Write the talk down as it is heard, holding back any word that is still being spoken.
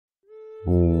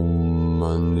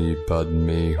Mani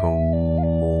Padme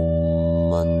Hum, Om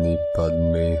Mani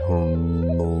Padme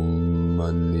Hum, Om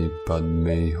Mani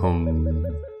Padme Hum.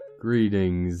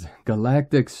 Greetings,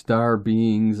 galactic star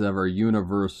beings of our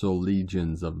universal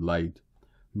legions of light.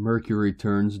 Mercury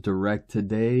turns direct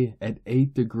today at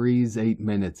 8 degrees 8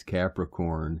 minutes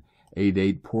Capricorn,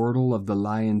 8-8 portal of the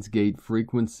Lion's Gate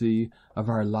frequency of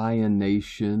our Lion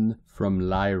Nation from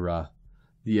Lyra.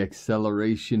 The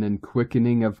acceleration and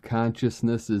quickening of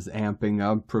consciousness is amping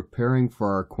up, preparing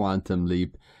for our quantum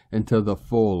leap into the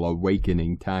full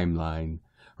awakening timeline.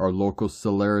 Our local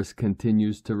Solaris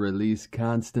continues to release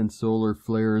constant solar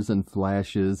flares and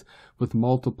flashes, with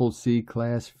multiple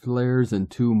C-class flares and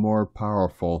 2 more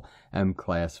powerful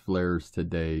M-class flares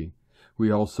today. We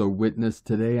also witnessed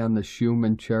today on the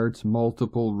Schumann charts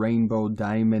multiple rainbow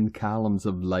diamond columns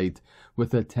of light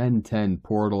with a 10-10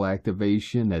 portal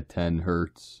activation at 10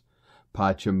 Hertz.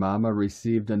 Pachamama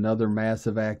received another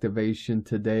massive activation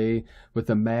today with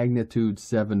a magnitude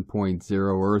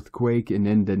 7.0 earthquake in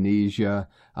Indonesia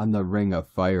on the Ring of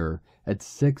Fire at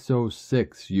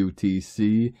 6:06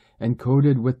 UTC,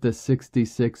 encoded with the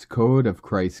 66 code of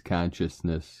Christ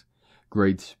consciousness.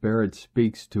 Great Spirit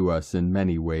speaks to us in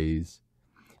many ways.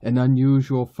 An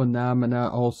unusual phenomena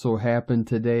also happened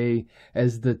today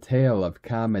as the tail of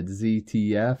Comet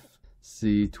ZTF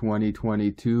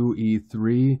C2022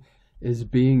 E3 is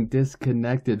being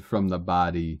disconnected from the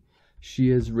body.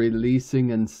 She is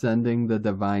releasing and sending the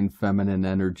divine feminine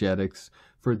energetics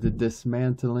for the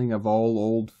dismantling of all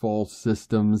old false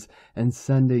systems and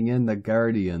sending in the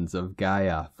guardians of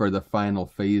Gaia for the final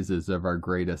phases of our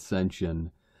great ascension.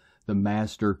 The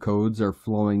master codes are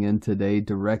flowing in today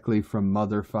directly from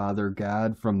Mother, Father,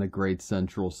 God, from the great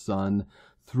central sun,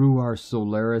 through our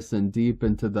Solaris and deep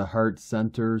into the heart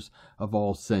centers of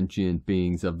all sentient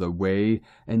beings of the way,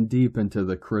 and deep into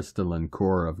the crystalline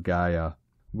core of Gaia.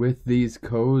 With these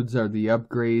codes are the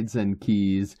upgrades and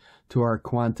keys to our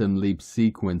quantum leap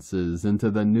sequences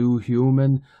into the new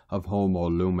human of Homo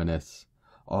Luminous.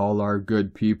 All our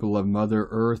good people of Mother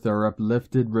Earth are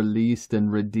uplifted, released,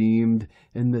 and redeemed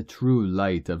in the true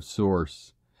light of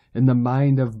Source. In the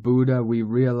mind of Buddha, we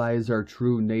realize our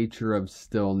true nature of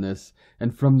stillness,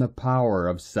 and from the power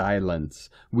of silence,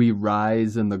 we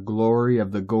rise in the glory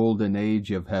of the golden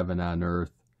age of heaven on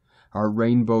earth. Our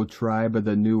rainbow tribe of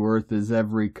the new earth is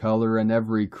every color and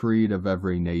every creed of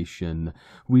every nation.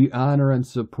 We honor and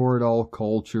support all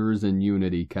cultures and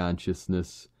unity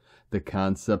consciousness. The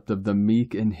concept of the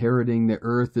meek inheriting the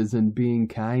earth is in being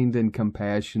kind and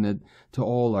compassionate to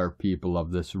all our people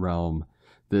of this realm.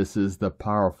 This is the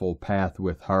powerful path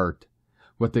with heart,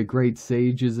 what the great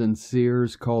sages and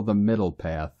seers call the middle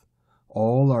path.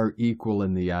 All are equal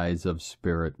in the eyes of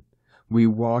spirit. We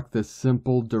walk the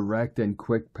simple, direct, and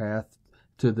quick path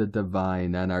to the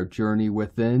divine on our journey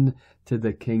within to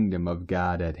the kingdom of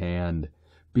God at hand.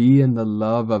 Be in the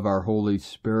love of our Holy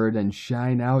Spirit and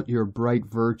shine out your bright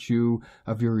virtue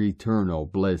of your eternal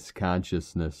bliss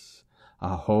consciousness.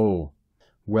 Aho!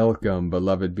 Welcome,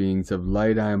 beloved beings of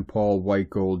light. I am Paul White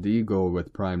Gold Eagle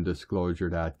with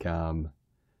PrimeDisclosure.com.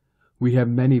 We have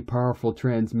many powerful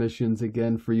transmissions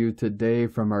again for you today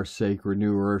from our sacred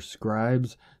New Earth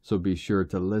scribes, so be sure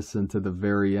to listen to the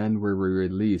very end where we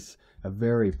release a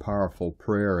very powerful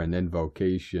prayer and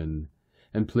invocation.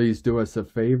 And please do us a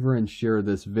favor and share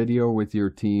this video with your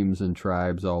teams and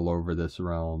tribes all over this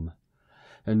realm.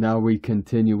 And now we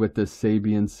continue with the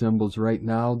Sabian symbols. Right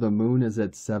now the moon is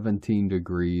at 17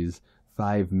 degrees,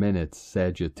 5 minutes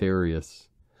Sagittarius.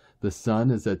 The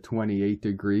sun is at 28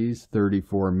 degrees,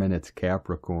 34 minutes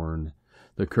Capricorn.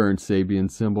 The current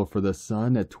Sabian symbol for the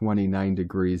sun at 29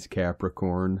 degrees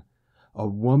Capricorn. A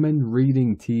woman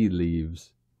reading tea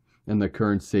leaves. And the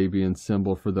current Sabian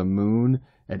symbol for the moon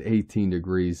at 18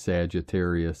 degrees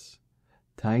Sagittarius.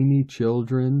 Tiny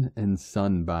children and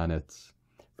sunbonnets.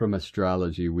 From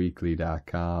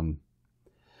astrologyweekly.com.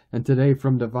 And today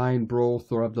from Divine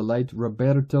Brother of the Light,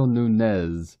 Roberto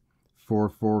Nunez,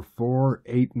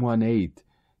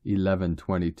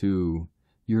 444-818-1122.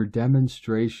 Your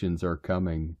demonstrations are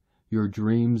coming. Your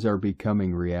dreams are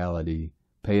becoming reality.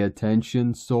 Pay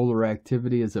attention, solar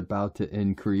activity is about to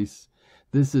increase.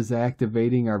 This is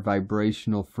activating our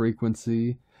vibrational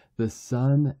frequency. The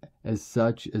sun, as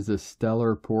such, is a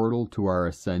stellar portal to our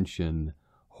ascension.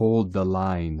 Hold the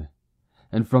line.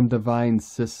 And from Divine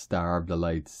Sister of the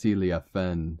Light, Celia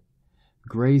Fenn.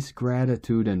 Grace,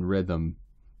 gratitude, and rhythm.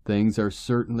 Things are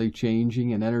certainly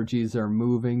changing and energies are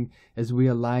moving as we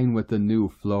align with the new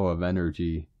flow of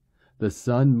energy. The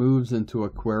sun moves into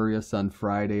Aquarius on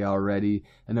Friday already,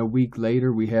 and a week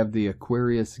later we have the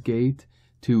Aquarius gate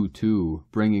 2-2,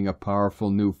 bringing a powerful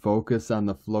new focus on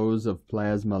the flows of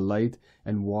plasma light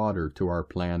and water to our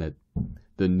planet.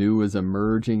 The new is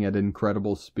emerging at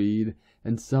incredible speed,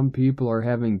 and some people are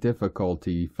having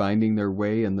difficulty finding their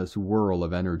way in this whirl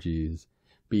of energies.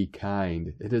 Be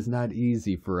kind. It is not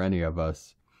easy for any of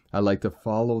us. I like to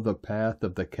follow the path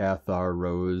of the Cathar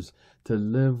rose, to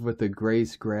live with the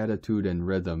grace, gratitude, and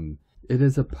rhythm. It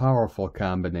is a powerful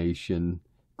combination.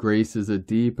 Grace is a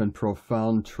deep and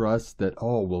profound trust that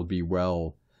all will be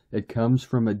well. It comes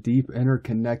from a deep inner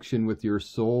connection with your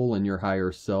soul and your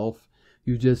higher self.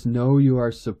 You just know you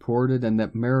are supported and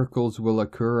that miracles will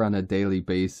occur on a daily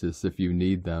basis if you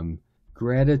need them.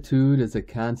 Gratitude is a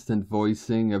constant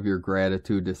voicing of your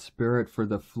gratitude to Spirit for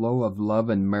the flow of love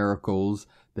and miracles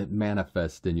that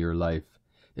manifest in your life.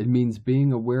 It means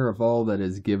being aware of all that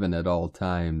is given at all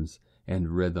times, and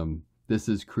rhythm. This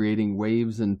is creating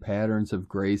waves and patterns of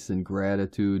grace and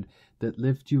gratitude that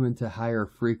lift you into higher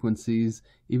frequencies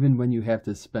even when you have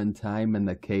to spend time in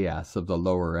the chaos of the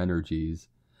lower energies.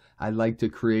 I like to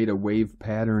create a wave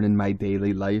pattern in my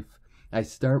daily life. I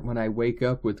start when I wake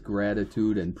up with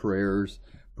gratitude and prayers.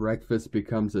 Breakfast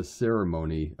becomes a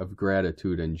ceremony of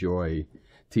gratitude and joy.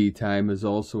 Tea time is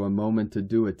also a moment to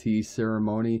do a tea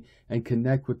ceremony and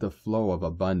connect with the flow of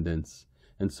abundance.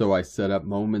 And so I set up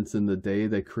moments in the day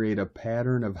that create a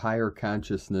pattern of higher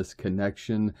consciousness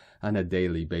connection on a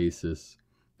daily basis.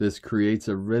 This creates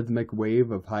a rhythmic wave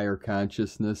of higher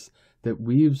consciousness that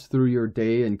weaves through your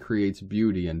day and creates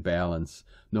beauty and balance,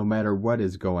 no matter what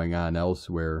is going on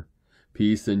elsewhere.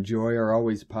 Peace and joy are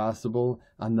always possible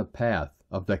on the path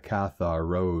of the Cathar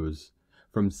rose.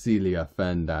 From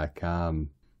CeliaFen.com.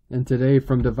 And today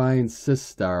from Divine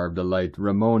Sister of the Light,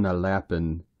 Ramona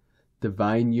Lappin.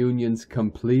 Divine unions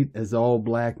complete as all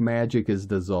black magic is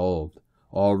dissolved.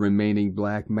 All remaining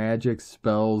black magic,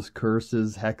 spells,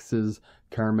 curses, hexes,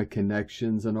 karmic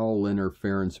connections, and all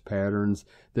interference patterns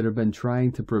that have been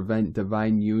trying to prevent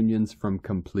divine unions from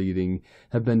completing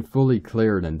have been fully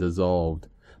cleared and dissolved,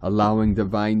 allowing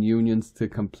divine unions to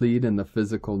complete in the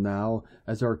physical now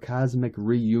as our cosmic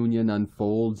reunion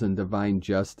unfolds and divine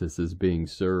justice is being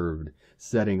served,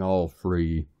 setting all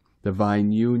free.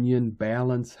 Divine union,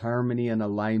 balance, harmony, and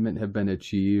alignment have been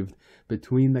achieved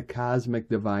between the cosmic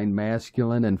divine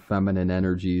masculine and feminine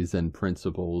energies and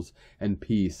principles, and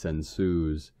peace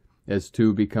ensues. As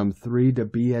two become three to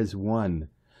be as one,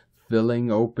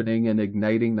 filling, opening, and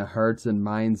igniting the hearts and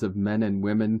minds of men and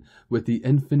women with the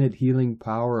infinite healing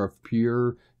power of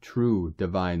pure, true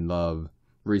divine love,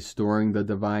 restoring the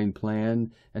divine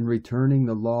plan and returning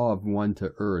the law of one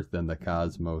to earth and the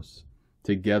cosmos.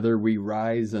 Together we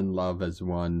rise in love as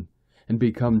one, and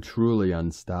become truly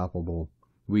unstoppable.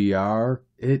 We are,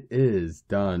 it is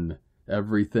done.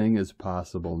 Everything is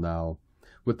possible now.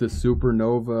 With the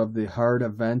supernova of the heart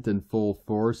event in full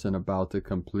force and about to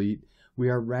complete, we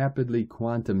are rapidly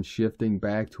quantum shifting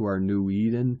back to our new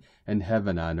Eden and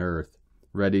heaven on earth,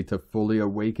 ready to fully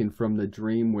awaken from the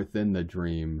dream within the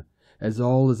dream, as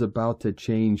all is about to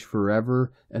change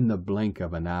forever in the blink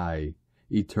of an eye.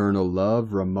 Eternal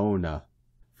love, Ramona.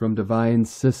 From Divine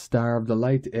Sister of the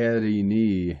Light,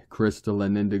 Erini, Crystal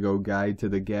and Indigo Guide to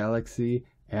the Galaxy,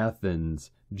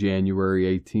 Athens, January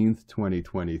 18th,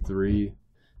 2023.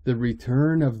 The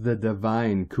Return of the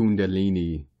Divine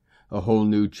Kundalini. A whole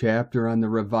new chapter on the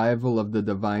revival of the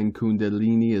Divine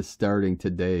Kundalini is starting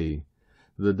today.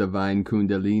 The Divine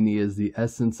Kundalini is the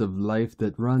essence of life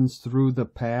that runs through the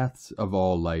paths of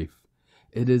all life.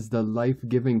 It is the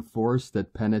life-giving force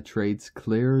that penetrates,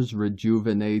 clears,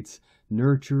 rejuvenates,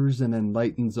 nurtures, and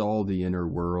enlightens all the inner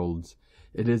worlds.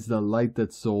 It is the light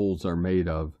that souls are made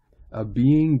of. A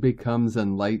being becomes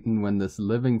enlightened when this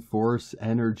living force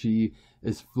energy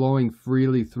is flowing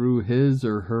freely through his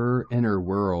or her inner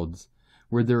worlds,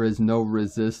 where there is no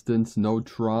resistance, no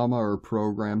trauma or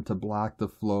program to block the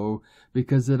flow,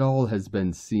 because it all has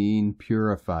been seen,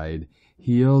 purified,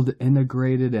 healed,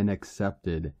 integrated, and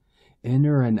accepted.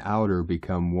 Inner and outer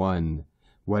become one.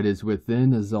 What is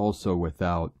within is also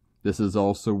without. This is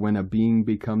also when a being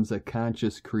becomes a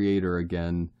conscious creator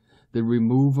again. The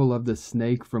removal of the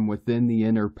snake from within the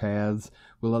inner paths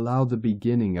will allow the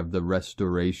beginning of the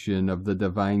restoration of the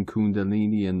Divine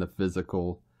Kundalini in the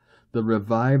physical. The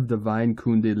revived Divine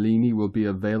Kundalini will be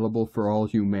available for all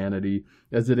humanity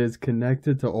as it is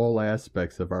connected to all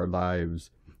aspects of our lives.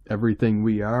 Everything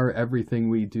we are, everything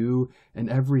we do, and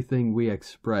everything we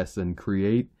express and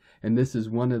create, and this is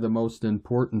one of the most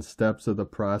important steps of the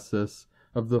process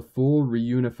of the full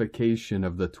reunification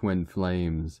of the twin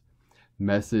flames.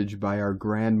 Message by our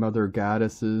grandmother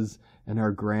goddesses and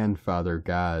our grandfather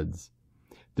gods.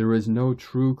 There is no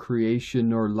true creation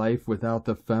nor life without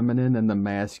the feminine and the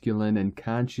masculine in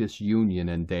conscious union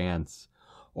and dance.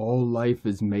 All life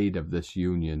is made of this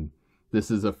union. This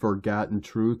is a forgotten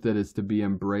truth that is to be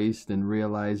embraced and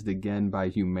realized again by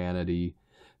humanity.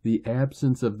 The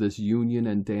absence of this union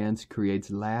and dance creates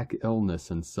lack,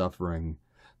 illness, and suffering.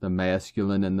 The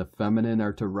masculine and the feminine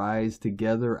are to rise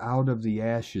together out of the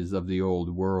ashes of the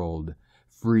old world.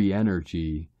 Free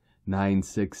energy.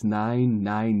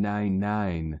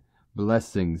 969999.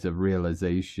 Blessings of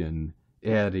realization.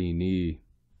 Erini.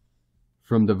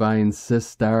 From Divine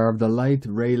Sister of the Light,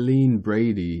 Raylene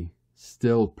Brady.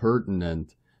 Still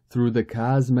pertinent, through the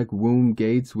cosmic womb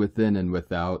gates within and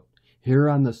without. Here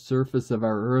on the surface of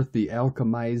our earth, the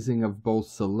alchemizing of both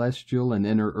celestial and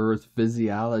inner earth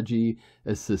physiology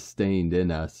is sustained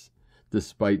in us.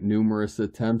 Despite numerous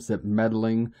attempts at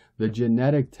meddling, the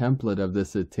genetic template of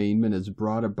this attainment is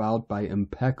brought about by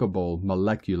impeccable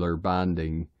molecular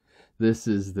bonding. This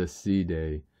is the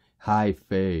Siddhi, High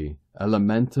Fae,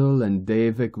 elemental and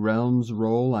Devic realms'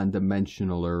 role on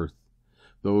dimensional earth.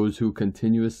 Those who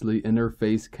continuously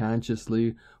interface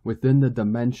consciously within the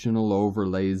dimensional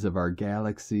overlays of our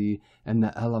galaxy and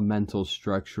the elemental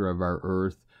structure of our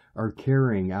Earth are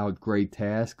carrying out great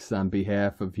tasks on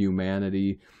behalf of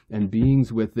humanity and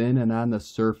beings within and on the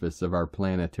surface of our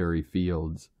planetary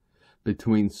fields.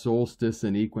 Between solstice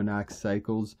and equinox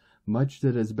cycles, much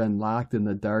that has been locked in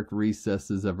the dark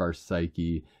recesses of our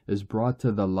psyche is brought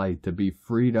to the light to be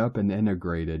freed up and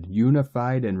integrated,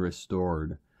 unified and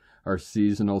restored. Our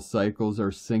seasonal cycles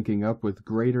are syncing up with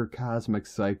greater cosmic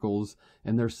cycles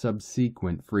and their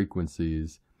subsequent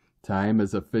frequencies. Time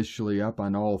is officially up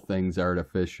on all things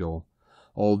artificial.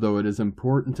 Although it is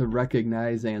important to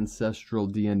recognize ancestral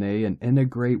DNA and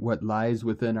integrate what lies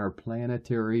within our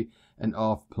planetary and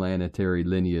off-planetary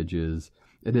lineages,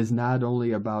 it is not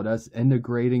only about us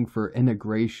integrating for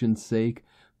integration's sake,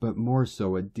 but more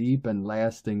so a deep and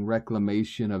lasting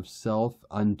reclamation of self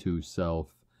unto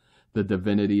self. The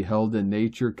divinity held in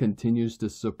nature continues to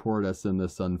support us in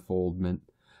this unfoldment.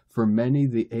 For many,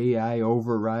 the AI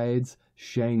overrides,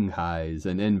 shanghais,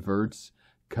 and inverts,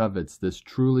 covets this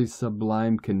truly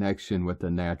sublime connection with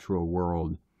the natural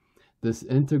world. This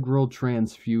integral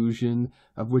transfusion,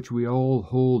 of which we all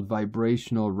hold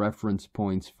vibrational reference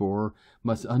points for,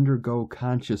 must undergo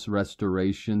conscious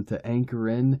restoration to anchor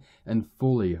in and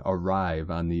fully arrive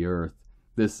on the earth.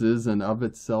 This is and of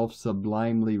itself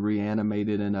sublimely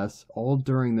reanimated in us all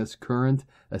during this current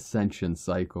ascension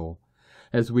cycle.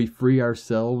 As we free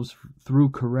ourselves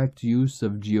through correct use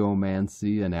of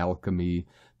geomancy and alchemy,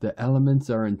 the elements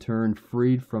are in turn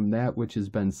freed from that which has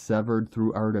been severed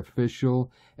through artificial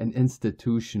and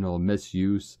institutional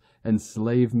misuse,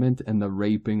 enslavement, and the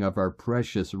raping of our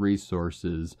precious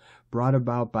resources, brought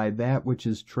about by that which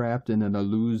is trapped in an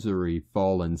illusory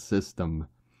fallen system.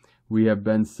 We have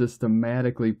been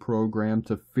systematically programmed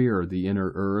to fear the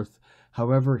inner earth.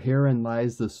 However, herein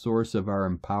lies the source of our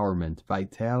empowerment,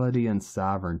 vitality, and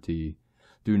sovereignty.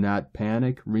 Do not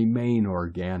panic, remain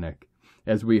organic.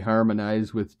 As we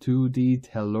harmonize with 2D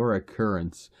telluric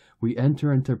currents, we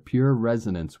enter into pure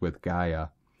resonance with Gaia.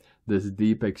 This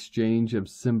deep exchange of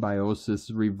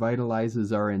symbiosis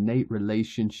revitalizes our innate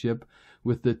relationship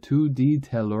with the 2D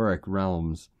telluric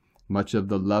realms. Much of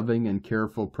the loving and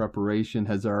careful preparation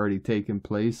has already taken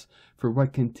place for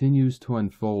what continues to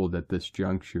unfold at this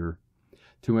juncture.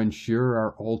 To ensure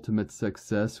our ultimate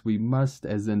success, we must,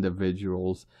 as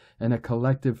individuals and a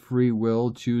collective free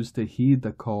will, choose to heed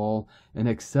the call and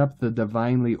accept the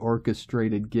divinely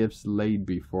orchestrated gifts laid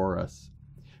before us.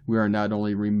 We are not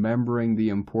only remembering the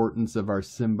importance of our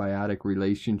symbiotic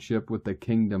relationship with the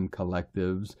kingdom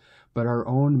collectives, but our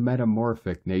own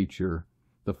metamorphic nature.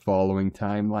 The following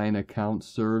timeline account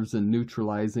serves in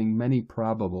neutralizing many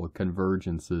probable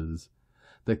convergences.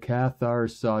 The Cathar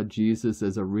saw Jesus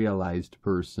as a realized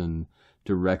person,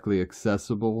 directly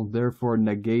accessible, therefore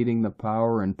negating the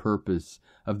power and purpose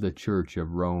of the Church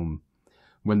of Rome.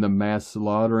 When the mass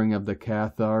slaughtering of the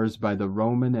Cathars by the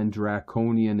Roman and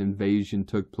Draconian invasion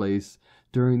took place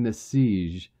during the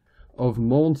siege of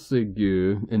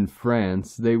Montségur in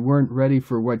France, they weren't ready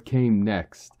for what came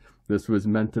next. This was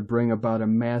meant to bring about a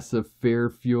massive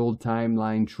fear-fueled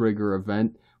timeline trigger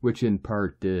event, which in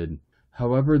part did.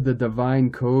 However, the divine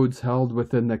codes held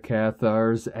within the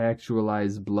Cathar's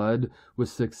actualized blood was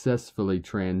successfully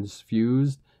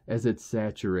transfused as it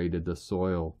saturated the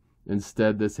soil.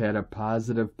 Instead, this had a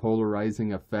positive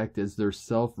polarizing effect as their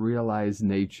self-realized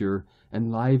nature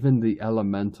enlivened the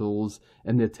elementals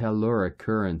and the telluric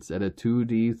currents at a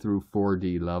 2D through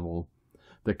 4D level.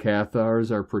 The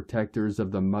Cathars are protectors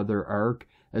of the Mother Ark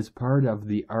as part of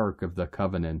the Ark of the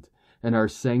Covenant, and are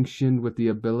sanctioned with the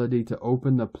ability to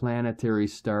open the planetary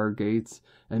stargates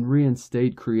and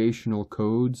reinstate creational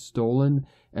codes stolen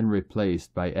and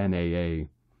replaced by NAA.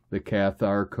 The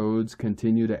Cathar codes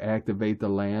continue to activate the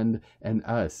land and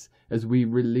us as we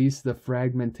release the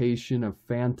fragmentation of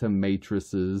phantom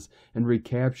matrices and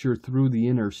recapture through the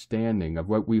understanding of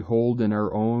what we hold in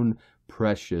our own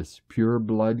precious, pure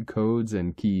blood codes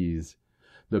and keys.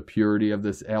 The purity of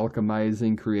this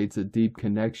alchemizing creates a deep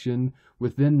connection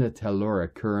within the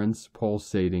telluric currents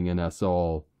pulsating in us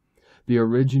all. The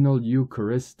original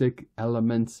Eucharistic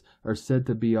elements are said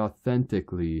to be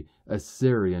authentically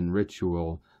Assyrian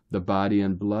ritual, the body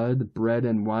and blood, bread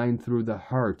and wine through the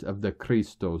heart of the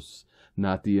Christos,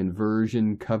 not the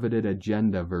inversion coveted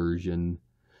agenda version.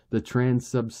 The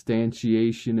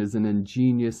transubstantiation is an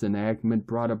ingenious enactment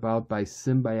brought about by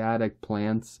symbiotic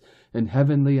plants and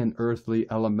heavenly and earthly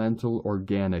elemental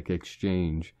organic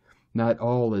exchange. Not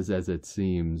all is as it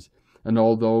seems, and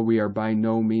although we are by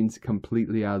no means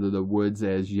completely out of the woods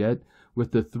as yet,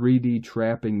 with the 3D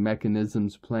trapping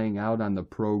mechanisms playing out on the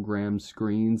program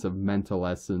screens of mental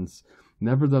essence,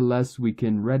 nevertheless we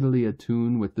can readily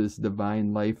attune with this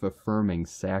divine life-affirming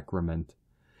sacrament.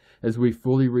 As we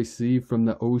fully receive from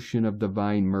the ocean of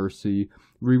divine mercy,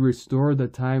 we restore the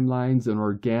timelines and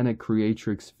organic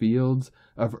creatrix fields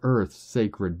of Earth's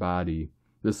sacred body.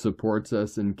 This supports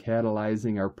us in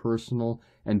catalyzing our personal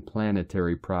and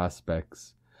planetary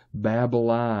prospects.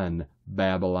 Babylon,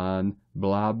 Babylon,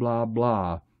 blah, blah,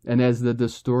 blah. And as the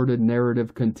distorted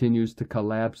narrative continues to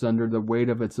collapse under the weight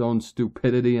of its own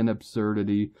stupidity and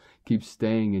absurdity, keep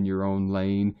staying in your own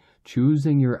lane,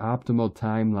 choosing your optimal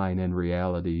timeline and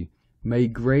reality. May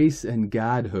grace and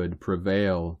godhood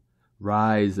prevail.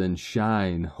 Rise and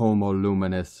shine, Homo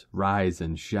Luminous, rise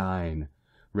and shine.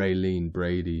 Raylene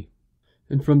Brady.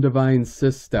 And from divine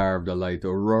Sistar of the Light,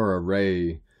 Aurora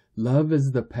Ray, love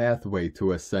is the pathway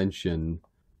to ascension.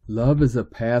 Love is a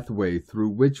pathway through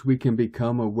which we can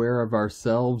become aware of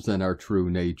ourselves and our true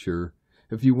nature.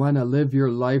 If you want to live your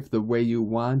life the way you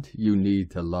want, you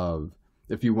need to love.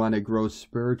 If you want to grow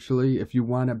spiritually, if you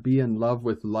want to be in love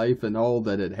with life and all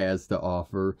that it has to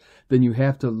offer, then you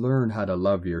have to learn how to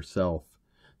love yourself.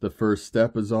 The first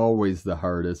step is always the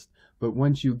hardest, but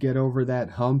once you get over that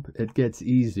hump, it gets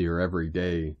easier every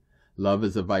day. Love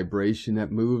is a vibration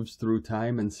that moves through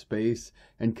time and space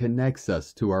and connects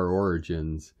us to our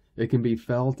origins. It can be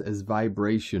felt as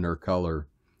vibration or color.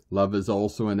 Love is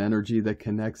also an energy that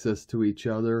connects us to each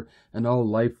other and all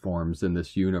life forms in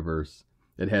this universe.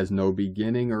 It has no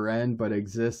beginning or end, but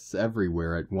exists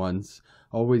everywhere at once,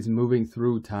 always moving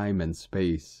through time and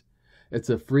space. It's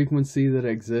a frequency that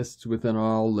exists within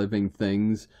all living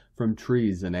things, from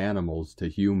trees and animals to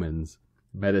humans.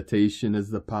 Meditation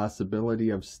is the possibility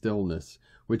of stillness,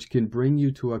 which can bring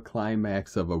you to a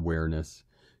climax of awareness.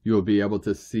 You will be able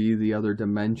to see the other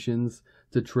dimensions,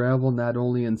 to travel not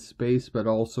only in space but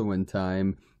also in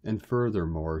time, and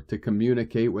furthermore, to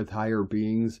communicate with higher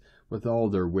beings with all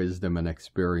their wisdom and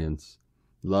experience.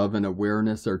 Love and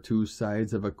awareness are two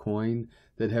sides of a coin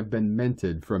that have been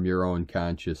minted from your own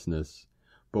consciousness.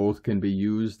 Both can be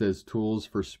used as tools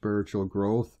for spiritual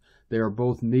growth. They are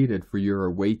both needed for your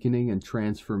awakening and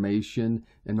transformation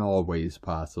in all ways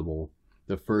possible.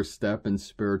 The first step in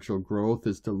spiritual growth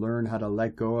is to learn how to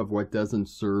let go of what doesn't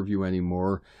serve you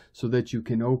anymore so that you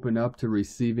can open up to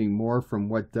receiving more from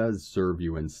what does serve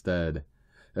you instead.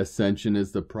 Ascension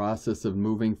is the process of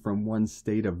moving from one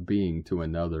state of being to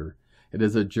another. It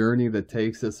is a journey that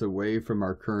takes us away from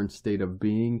our current state of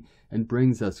being and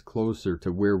brings us closer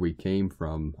to where we came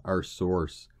from, our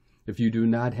source. If you do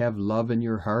not have love in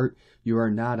your heart, you are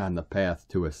not on the path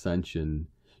to ascension.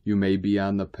 You may be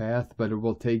on the path, but it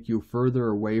will take you further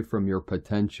away from your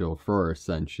potential for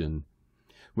ascension.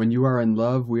 When you are in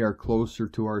love, we are closer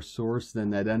to our source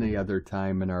than at any other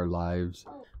time in our lives,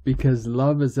 because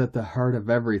love is at the heart of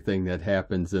everything that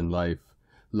happens in life.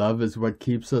 Love is what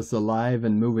keeps us alive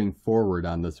and moving forward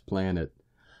on this planet.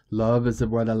 Love is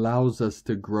what allows us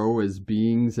to grow as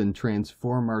beings and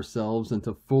transform ourselves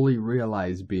into fully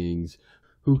realized beings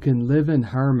who can live in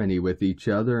harmony with each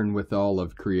other and with all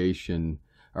of creation.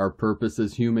 Our purpose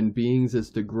as human beings is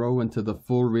to grow into the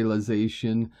full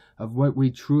realization of what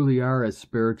we truly are as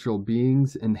spiritual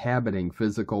beings inhabiting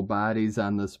physical bodies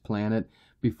on this planet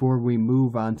before we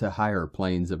move on to higher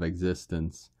planes of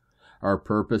existence. Our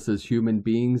purpose as human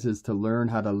beings is to learn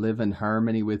how to live in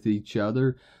harmony with each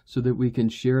other so that we can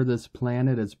share this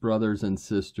planet as brothers and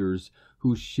sisters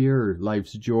who share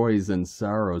life's joys and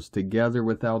sorrows together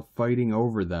without fighting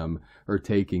over them or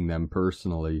taking them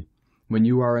personally. When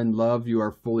you are in love, you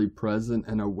are fully present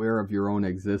and aware of your own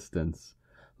existence.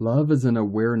 Love is an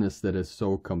awareness that is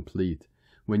so complete.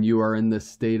 When you are in this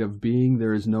state of being,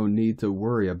 there is no need to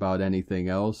worry about anything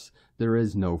else. There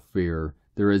is no fear,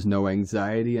 there is no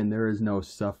anxiety, and there is no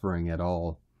suffering at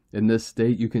all. In this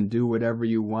state, you can do whatever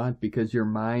you want because your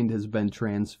mind has been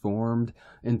transformed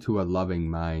into a loving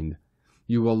mind.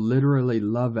 You will literally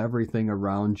love everything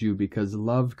around you because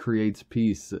love creates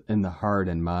peace in the heart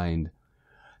and mind.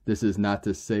 This is not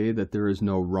to say that there is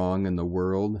no wrong in the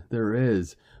world. There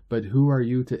is, but who are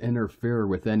you to interfere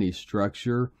with any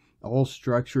structure? All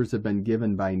structures have been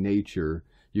given by nature.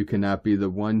 You cannot be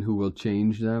the one who will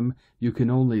change them. You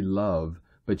can only love,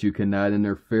 but you cannot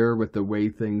interfere with the way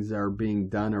things are being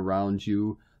done around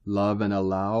you. Love and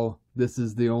allow. This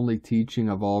is the only teaching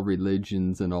of all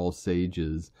religions and all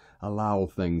sages. Allow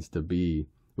things to be.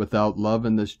 Without love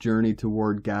in this journey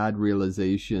toward God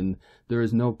realization, there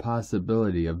is no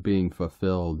possibility of being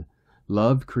fulfilled.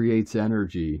 Love creates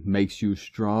energy, makes you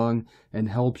strong, and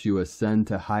helps you ascend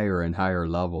to higher and higher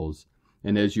levels.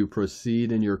 And as you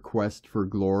proceed in your quest for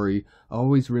glory,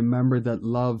 always remember that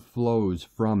love flows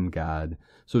from God,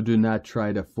 so do not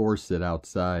try to force it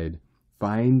outside.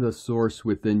 Find the source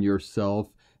within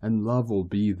yourself, and love will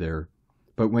be there.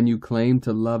 But when you claim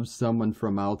to love someone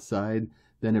from outside,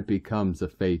 then it becomes a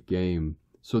fake game.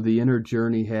 So the inner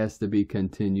journey has to be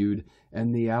continued,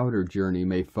 and the outer journey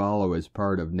may follow as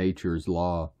part of nature's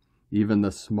law. Even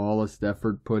the smallest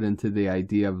effort put into the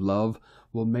idea of love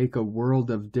will make a world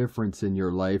of difference in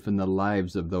your life and the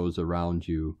lives of those around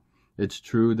you. It's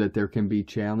true that there can be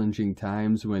challenging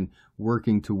times when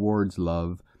working towards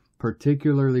love,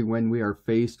 particularly when we are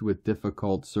faced with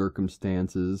difficult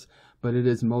circumstances, but it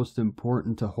is most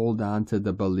important to hold on to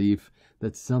the belief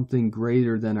that something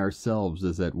greater than ourselves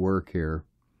is at work here.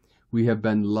 We have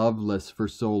been loveless for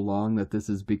so long that this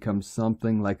has become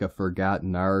something like a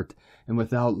forgotten art, and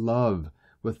without love,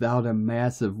 without a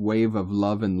massive wave of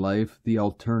love in life, the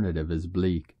alternative is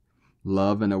bleak.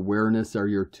 Love and awareness are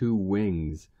your two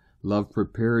wings. Love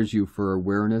prepares you for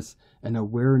awareness, and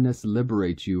awareness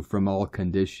liberates you from all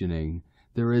conditioning.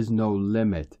 There is no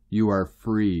limit. You are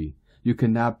free. You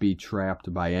cannot be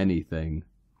trapped by anything.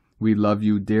 We love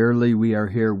you dearly. We are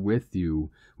here with you.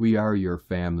 We are your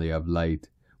family of light.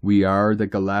 We are the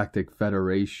Galactic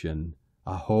Federation.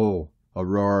 Aho,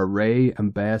 Aurora Ray,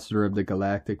 Ambassador of the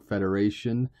Galactic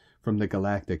Federation, from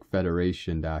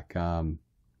thegalacticfederation.com.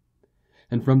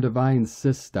 And from Divine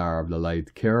Sistar of the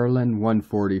Light, Carolyn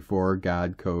 144,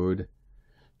 God Code.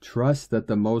 Trust that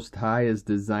the Most High is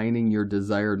designing your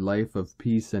desired life of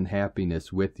peace and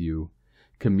happiness with you.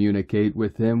 Communicate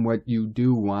with Him what you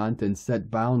do want and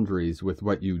set boundaries with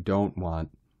what you don't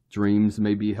want. Dreams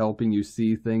may be helping you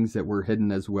see things that were hidden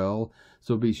as well,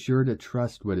 so be sure to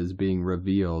trust what is being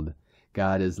revealed.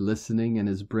 God is listening and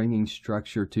is bringing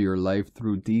structure to your life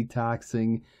through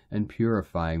detoxing and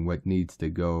purifying what needs to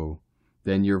go.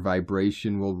 Then your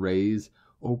vibration will raise,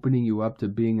 opening you up to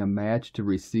being a match to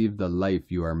receive the life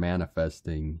you are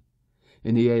manifesting.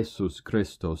 In Jesus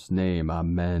Christos' name,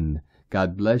 Amen.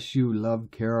 God bless you.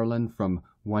 Love, Carolyn from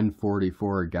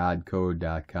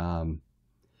 144godcode.com.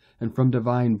 And from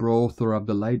Divine Brother of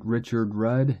the Light, Richard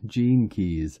Rudd, Gene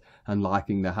Keys,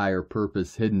 Unlocking the Higher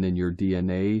Purpose Hidden in Your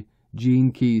DNA,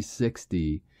 Gene Keys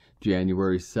 60,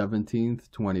 January 17th,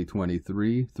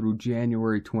 2023 through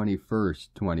January 21st,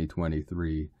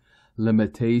 2023.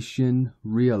 Limitation,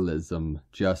 realism,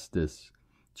 justice.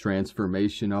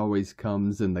 Transformation always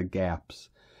comes in the gaps.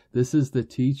 This is the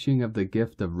teaching of the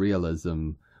gift of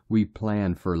realism. We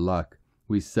plan for luck.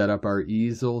 We set up our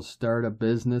easel, start a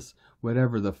business,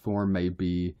 whatever the form may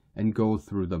be, and go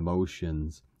through the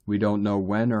motions. We don't know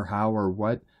when or how or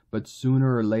what, but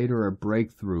sooner or later a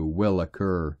breakthrough will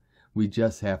occur. We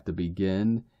just have to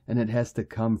begin, and it has to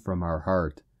come from our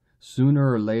heart.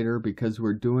 Sooner or later, because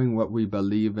we're doing what we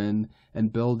believe in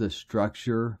and build a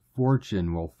structure,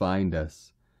 fortune will find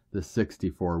us. The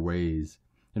 64 Ways.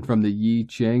 And from the Yi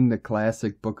Ching, the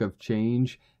classic book of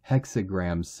change,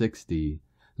 hexagram 60.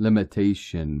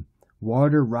 Limitation.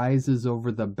 Water rises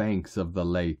over the banks of the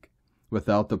lake.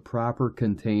 Without the proper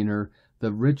container,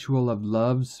 the ritual of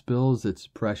love spills its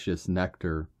precious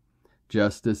nectar.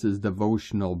 Justice is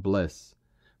devotional bliss.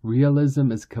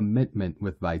 Realism is commitment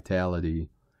with vitality.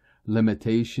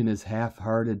 Limitation is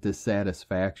half-hearted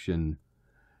dissatisfaction.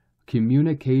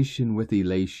 Communication with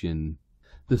elation.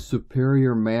 The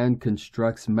superior man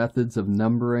constructs methods of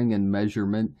numbering and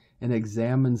measurement and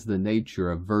examines the nature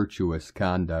of virtuous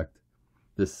conduct.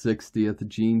 The 60th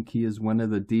Gene Key is one of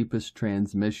the deepest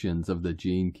transmissions of the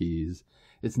Gene Keys.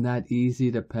 It's not easy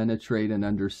to penetrate and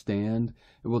understand.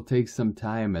 It will take some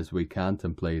time as we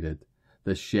contemplate it.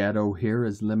 The shadow here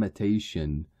is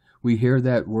limitation. We hear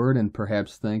that word and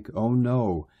perhaps think, oh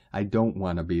no, I don't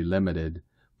want to be limited.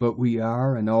 But we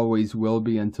are and always will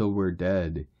be until we're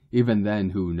dead. Even then,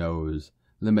 who knows?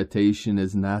 Limitation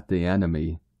is not the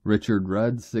enemy. Richard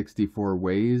Rudd, 64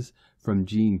 Ways, from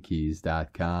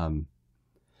GeneKeys.com.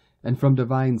 And from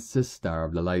Divine Sister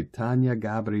of the Light, Tanya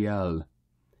Gabrielle.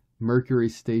 Mercury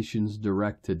stations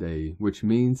direct today, which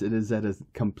means it is at a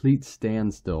complete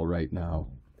standstill right now.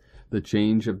 The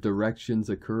change of directions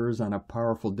occurs on a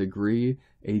powerful degree,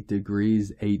 8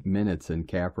 degrees 8 minutes in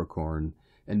Capricorn,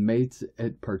 and makes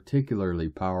it particularly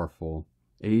powerful.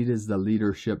 8 is the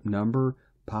leadership number,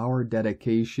 power,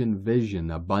 dedication,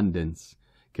 vision, abundance.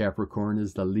 Capricorn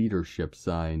is the leadership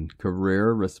sign,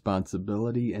 career,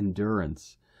 responsibility,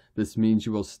 endurance. This means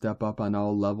you will step up on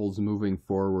all levels moving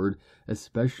forward,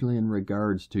 especially in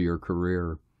regards to your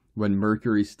career. When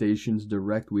Mercury stations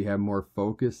direct, we have more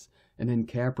focus, and in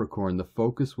Capricorn, the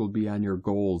focus will be on your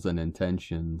goals and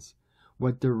intentions.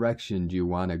 What direction do you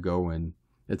want to go in?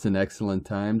 It's an excellent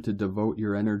time to devote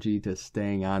your energy to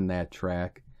staying on that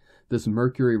track. This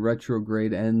Mercury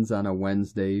retrograde ends on a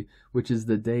Wednesday, which is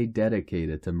the day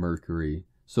dedicated to Mercury,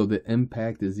 so the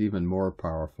impact is even more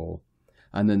powerful.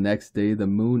 On the next day, the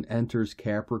moon enters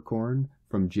Capricorn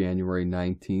from January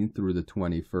 19th through the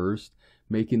 21st,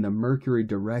 making the Mercury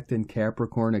direct in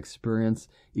Capricorn experience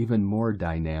even more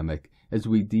dynamic as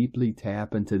we deeply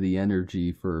tap into the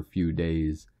energy for a few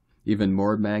days. Even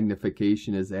more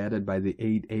magnification is added by the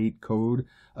 8-8 code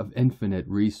of infinite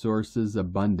resources,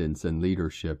 abundance, and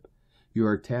leadership. You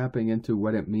are tapping into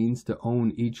what it means to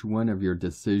own each one of your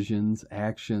decisions,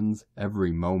 actions,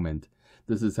 every moment.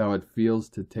 This is how it feels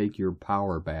to take your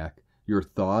power back, your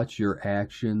thoughts, your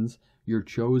actions, your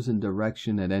chosen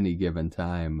direction at any given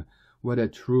time. What a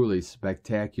truly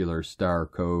spectacular star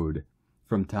code.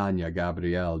 From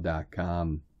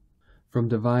TanyaGabrielle.com. From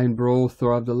Divine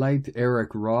Brother of the Light,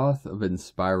 Eric Roth of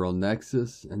Inspiral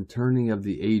Nexus and Turning of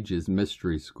the Ages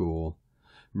Mystery School.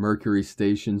 Mercury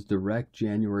stations direct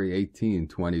January 18,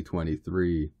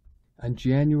 2023. On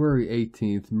January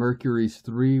 18th, Mercury's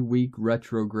 3-week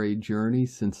retrograde journey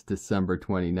since December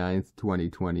 29,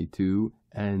 2022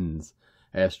 ends.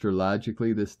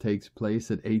 Astrologically, this takes place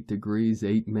at 8 degrees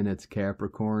 8 minutes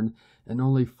Capricorn and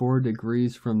only 4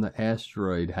 degrees from the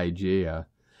asteroid Hygeia.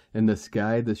 In the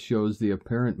sky, this shows the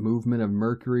apparent movement of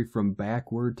Mercury from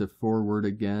backward to forward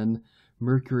again.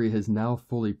 Mercury has now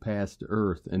fully passed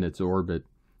Earth in its orbit.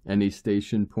 Any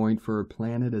station point for a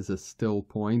planet is a still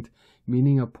point,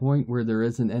 meaning a point where there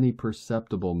isn't any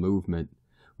perceptible movement.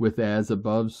 With as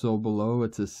above, so below,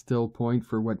 it's a still point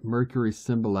for what Mercury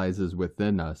symbolizes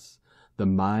within us. The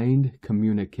mind,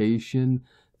 communication,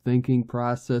 thinking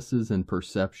processes, and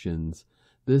perceptions.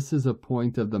 This is a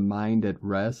point of the mind at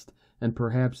rest, and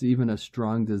perhaps even a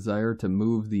strong desire to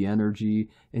move the energy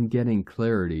in getting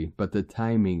clarity, but the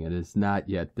timing it is not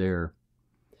yet there.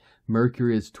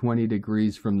 Mercury is 20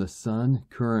 degrees from the Sun,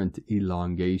 current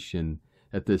elongation.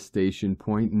 At this station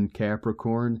point in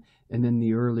Capricorn and in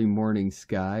the early morning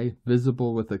sky,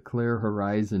 visible with a clear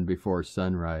horizon before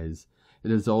sunrise.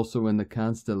 It is also in the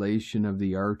constellation of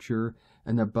the Archer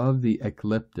and above the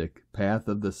ecliptic, path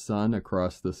of the Sun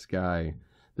across the sky.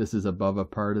 This is above a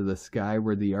part of the sky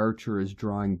where the Archer is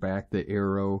drawing back the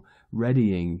arrow,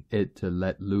 readying it to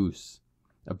let loose.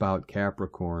 About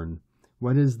Capricorn.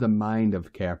 What is the mind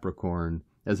of Capricorn?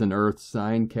 As an earth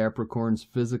sign, Capricorn's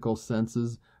physical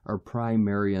senses are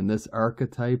primary, and this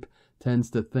archetype tends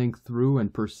to think through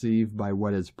and perceive by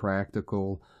what is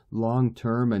practical,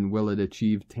 long-term, and will it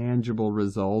achieve tangible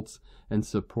results and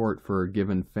support for a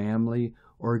given family,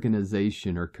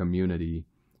 organization, or community.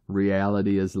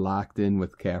 Reality is locked in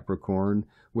with Capricorn,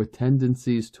 with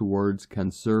tendencies towards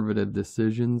conservative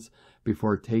decisions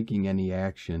before taking any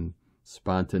action.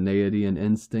 Spontaneity and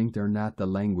instinct are not the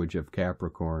language of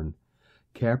Capricorn.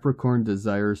 Capricorn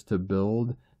desires to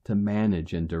build, to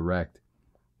manage, and direct.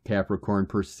 Capricorn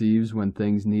perceives when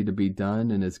things need to be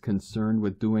done and is concerned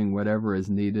with doing whatever is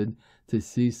needed to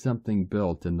see something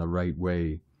built in the right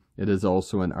way. It is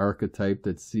also an archetype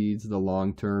that sees the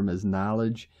long term as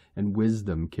knowledge and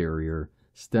wisdom carrier,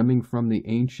 stemming from the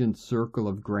ancient circle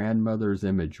of grandmother's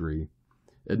imagery.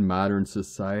 In modern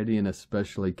society, and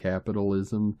especially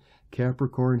capitalism,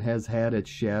 Capricorn has had its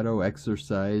shadow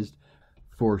exercised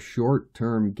for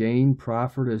short-term gain.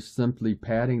 Profit is simply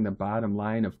padding the bottom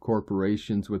line of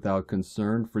corporations without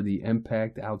concern for the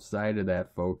impact outside of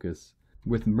that focus.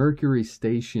 With Mercury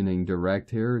stationing direct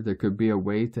here, there could be a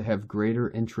way to have greater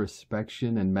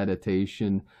introspection and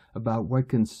meditation about what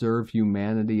can serve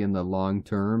humanity in the long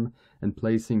term and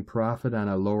placing profit on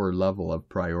a lower level of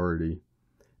priority.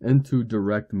 Into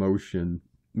direct motion.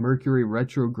 Mercury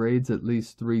retrogrades at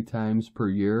least 3 times per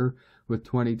year, with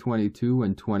 2022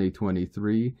 and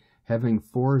 2023 having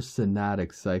 4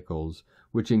 synodic cycles,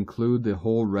 which include the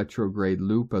whole retrograde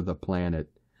loop of the planet.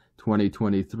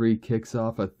 2023 kicks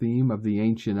off a theme of the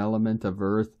ancient element of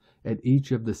Earth at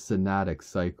each of the synodic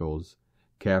cycles.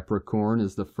 Capricorn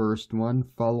is the first one,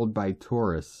 followed by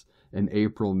Taurus in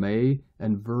April-May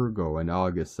and Virgo in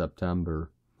August-September.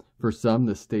 For some,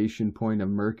 the station point of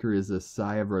Mercury is a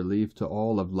sigh of relief to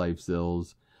all of life's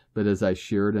ills, but as I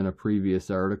shared in a previous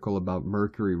article about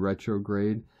Mercury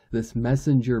retrograde, this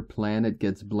messenger planet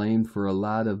gets blamed for a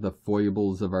lot of the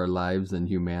foibles of our lives and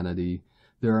humanity.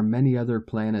 There are many other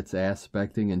planets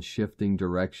aspecting and shifting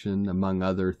direction, among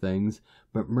other things,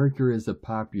 but Mercury is a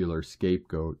popular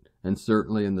scapegoat, and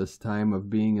certainly in this time of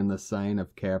being in the sign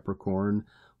of Capricorn,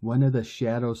 one of the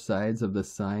shadow sides of the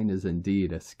sign is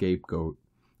indeed a scapegoat.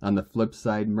 On the flip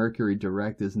side, Mercury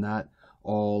direct is not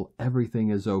all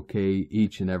everything is okay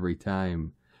each and every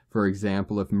time. For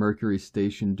example, if Mercury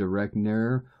stationed direct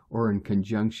Nair or in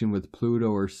conjunction with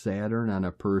Pluto or Saturn on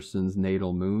a person's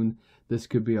natal moon, this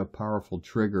could be a powerful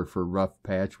trigger for rough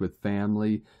patch with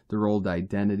family, their old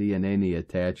identity, and any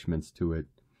attachments to it.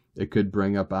 It could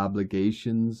bring up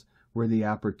obligations where the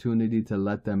opportunity to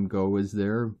let them go is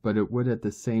there, but it would at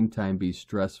the same time be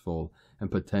stressful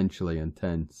and potentially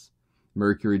intense.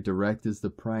 Mercury direct is the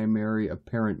primary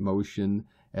apparent motion,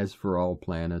 as for all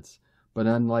planets, but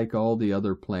unlike all the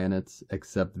other planets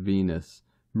except Venus,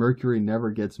 Mercury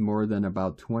never gets more than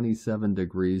about 27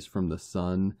 degrees from the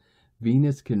Sun.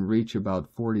 Venus can reach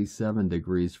about 47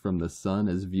 degrees from the Sun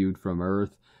as viewed from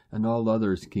Earth, and all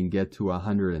others can get to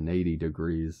 180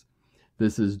 degrees.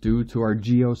 This is due to our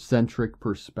geocentric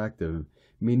perspective,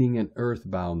 meaning an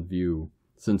earthbound view.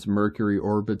 Since Mercury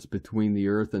orbits between the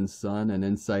Earth and Sun and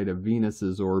inside of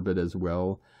Venus's orbit as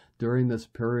well, during this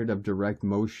period of direct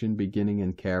motion beginning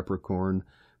in Capricorn,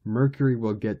 Mercury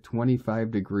will get 25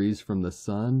 degrees from the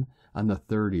Sun on the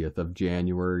 30th of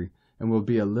January and will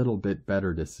be a little bit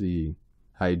better to see.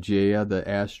 Gaia, the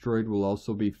asteroid, will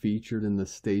also be featured in the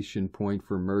station point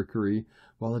for Mercury.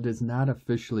 While it is not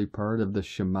officially part of the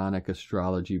shamanic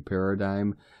astrology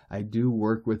paradigm, I do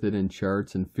work with it in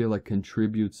charts and feel it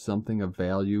contributes something of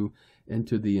value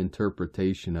into the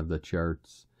interpretation of the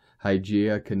charts.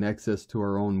 Gaia connects us to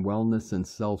our own wellness and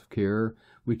self-care.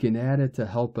 We can add it to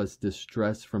help us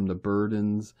distress from the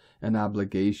burdens and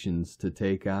obligations to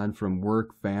take on from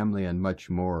work, family, and much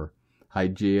more.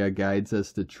 Gaia guides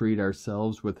us to treat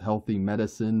ourselves with healthy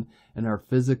medicine and our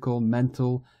physical,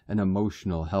 mental, and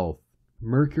emotional health.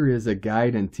 Mercury is a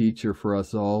guide and teacher for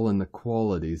us all in the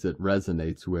qualities it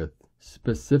resonates with,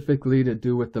 specifically to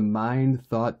do with the mind,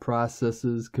 thought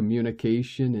processes,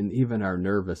 communication, and even our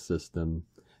nervous system.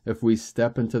 If we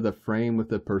step into the frame with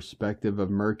the perspective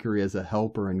of Mercury as a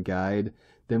helper and guide,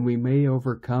 then we may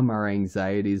overcome our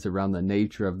anxieties around the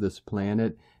nature of this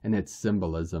planet and its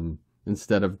symbolism.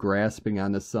 Instead of grasping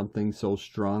onto something so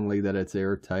strongly that it's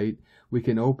airtight, we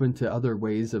can open to other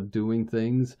ways of doing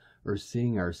things or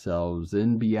seeing ourselves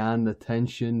in beyond the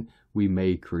tension we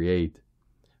may create.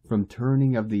 From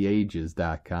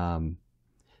turningoftheages.com.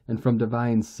 And from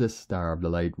Divine Sistar of the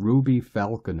Light, Ruby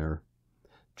Falconer.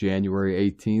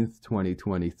 January 18th,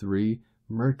 2023,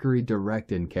 Mercury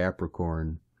direct in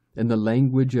Capricorn. In the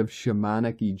language of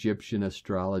shamanic Egyptian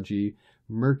astrology,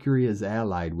 Mercury is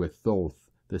allied with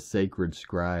Thoth, the sacred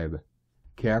scribe.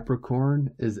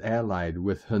 Capricorn is allied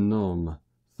with Hanum.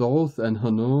 Thoth and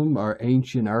Hanum are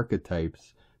ancient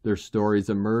archetypes. Their stories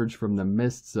emerge from the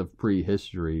mists of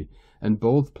prehistory, and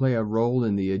both play a role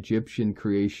in the Egyptian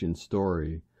creation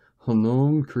story.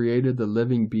 Hanum created the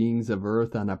living beings of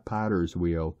Earth on a potter's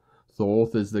wheel.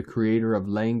 Thoth is the creator of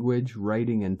language,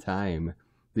 writing, and time.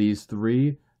 These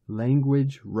three,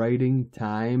 language, writing,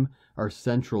 time, are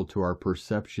central to our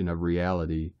perception of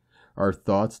reality. Our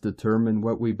thoughts determine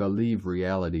what we believe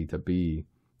reality to be.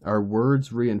 Our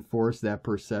words reinforce that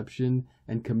perception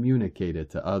and communicate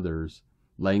it to others.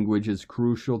 Language is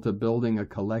crucial to building a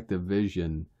collective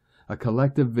vision. A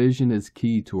collective vision is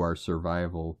key to our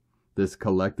survival. This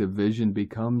collective vision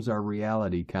becomes our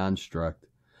reality construct.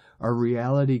 Our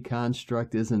reality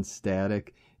construct isn't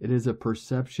static, it is a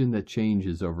perception that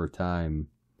changes over time.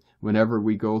 Whenever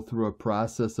we go through a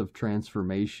process of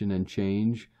transformation and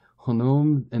change,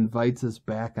 Hanum invites us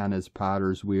back on his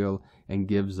potter's wheel and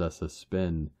gives us a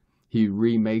spin. He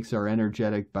remakes our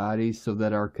energetic body so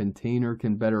that our container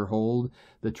can better hold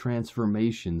the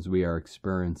transformations we are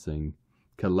experiencing.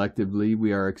 Collectively,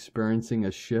 we are experiencing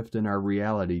a shift in our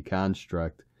reality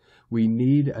construct. We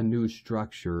need a new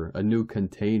structure, a new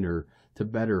container to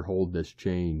better hold this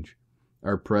change.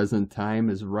 Our present time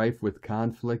is rife with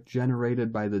conflict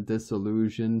generated by the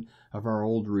disillusion of our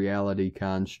old reality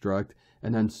construct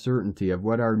and uncertainty of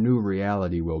what our new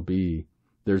reality will be.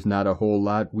 There's not a whole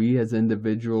lot we as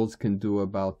individuals can do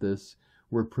about this.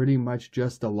 We're pretty much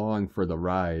just along for the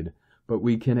ride, but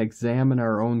we can examine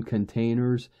our own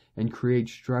containers and create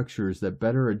structures that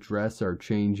better address our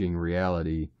changing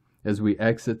reality. As we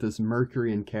exit this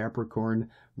Mercury and Capricorn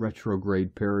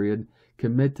retrograde period,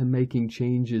 commit to making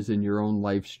changes in your own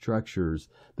life structures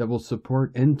that will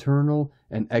support internal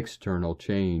and external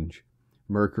change.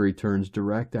 Mercury turns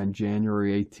direct on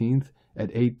January 18th at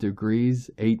 8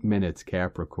 degrees, 8 minutes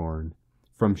Capricorn.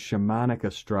 From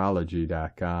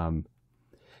ShamanicaStrology.com.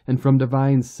 And from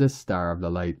Divine Sistar of the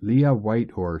Light, Leah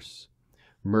Whitehorse.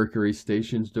 Mercury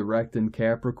stations direct in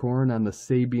Capricorn on the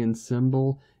Sabian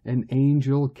symbol, an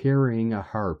angel carrying a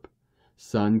harp.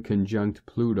 Sun conjunct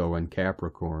Pluto in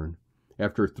Capricorn.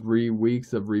 After 3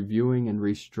 weeks of reviewing and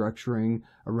restructuring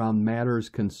around matters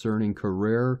concerning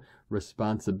career,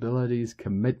 responsibilities,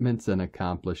 commitments, and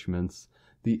accomplishments,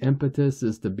 the impetus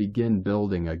is to begin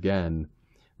building again.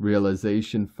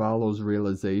 Realization follows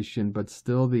realization, but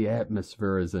still the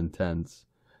atmosphere is intense.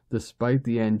 Despite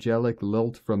the angelic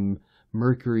lilt from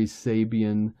Mercury's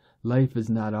Sabian, life is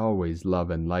not always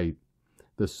love and light.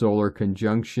 The solar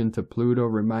conjunction to Pluto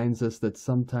reminds us that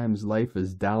sometimes life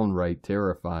is downright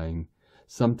terrifying.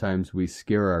 Sometimes we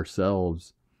scare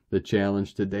ourselves. The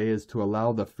challenge today is to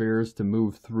allow the fears to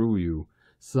move through you.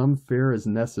 Some fear is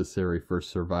necessary for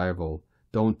survival.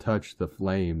 Don't touch the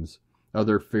flames.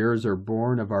 Other fears are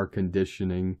born of our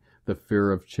conditioning, the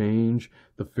fear of change,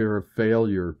 the fear of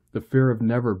failure, the fear of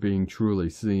never being truly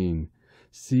seen.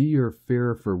 See your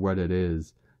fear for what it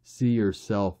is. See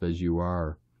yourself as you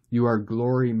are. You are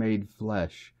glory made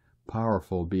flesh,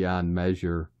 powerful beyond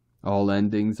measure. All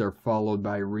endings are followed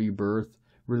by rebirth.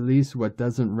 Release what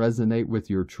doesn't resonate with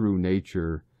your true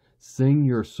nature. Sing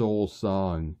your soul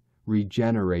song.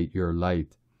 Regenerate your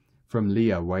light. From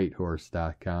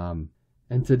LeahWhitehorse.com.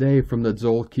 And today from the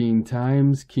Tzolk'in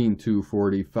Times, Keen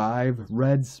 245,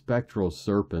 Red Spectral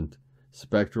Serpent.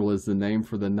 Spectral is the name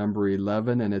for the number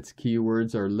 11, and its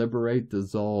keywords are liberate,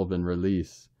 dissolve, and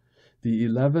release. The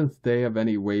 11th day of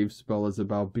any wave spell is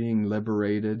about being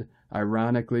liberated.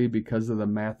 Ironically, because of the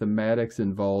mathematics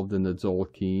involved in the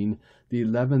Tzolk'in, the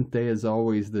 11th day is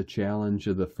always the challenge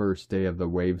of the first day of the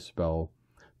wave spell.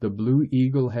 The Blue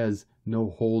Eagle has no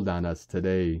hold on us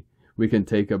today. We can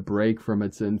take a break from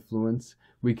its influence.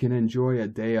 We can enjoy a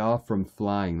day off from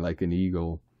flying like an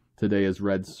eagle. Today is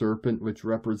Red Serpent, which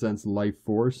represents life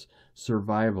force,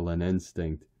 survival, and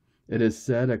instinct. It is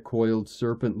said a coiled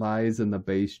serpent lies in the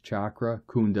base chakra,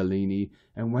 Kundalini,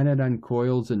 and when it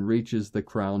uncoils and reaches the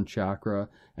crown chakra,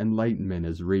 enlightenment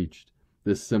is reached.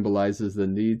 This symbolizes the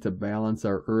need to balance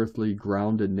our earthly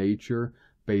grounded nature,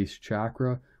 base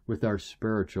chakra, with our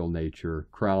spiritual nature,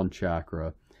 crown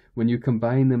chakra. When you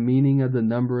combine the meaning of the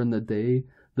number and the day,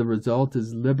 the result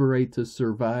is liberate to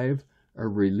survive or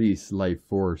release life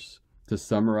force. To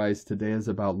summarize, today is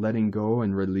about letting go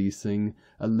and releasing,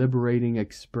 a liberating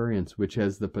experience which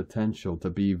has the potential to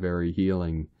be very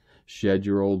healing. Shed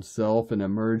your old self and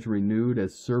emerge renewed,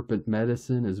 as serpent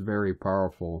medicine is very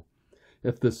powerful.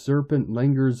 If the serpent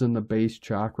lingers in the base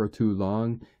chakra too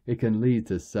long, it can lead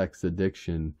to sex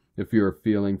addiction. If you are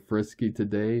feeling frisky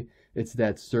today, it's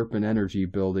that serpent energy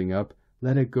building up.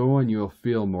 Let it go and you'll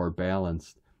feel more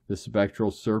balanced. The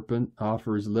spectral serpent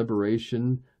offers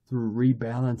liberation through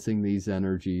rebalancing these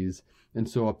energies, and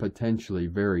so a potentially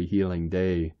very healing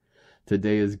day.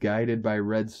 Today is guided by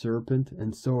Red Serpent,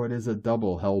 and so it is a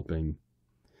double helping.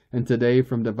 And today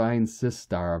from Divine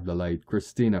Sistar of the Light,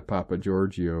 Christina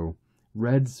Papagiorgio,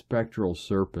 Red Spectral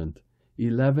Serpent,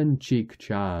 11 Cheek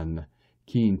Chan,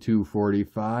 Keen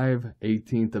 245,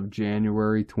 18th of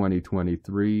January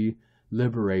 2023,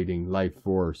 Liberating Life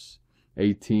Force.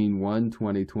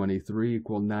 18-1-2023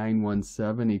 equal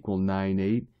 917 equal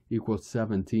 98 equal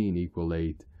 17 equal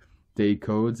 8. Day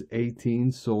codes 18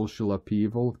 social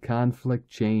upheaval, conflict,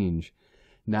 change.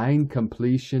 9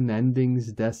 completion,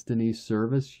 endings, destiny,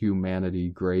 service, humanity,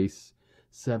 grace.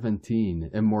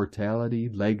 17 immortality,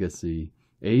 legacy.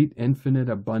 8 infinite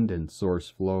abundance, source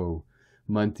flow.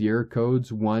 Month year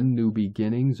codes 1 new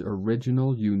beginnings,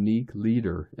 original, unique,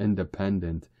 leader,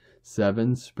 independent.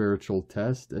 7 spiritual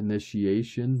test,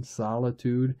 initiation,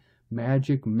 solitude,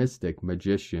 magic, mystic,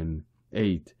 magician.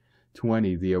 8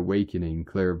 20 the awakening,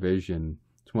 clear vision.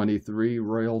 23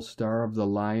 royal star of the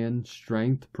lion,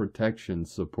 strength, protection,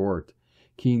 support.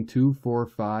 Keen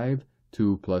 245,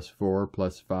 2 plus 4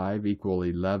 plus 5 equal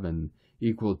 11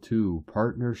 equal 2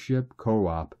 partnership,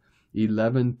 co-op.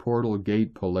 11 portal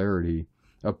gate polarity.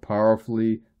 A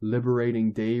powerfully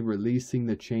liberating day, releasing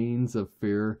the chains of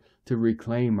fear to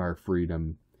reclaim our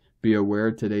freedom. Be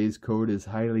aware today's code is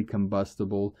highly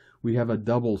combustible. We have a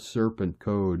double serpent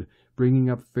code, bringing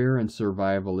up fear and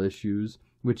survival issues,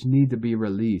 which need to be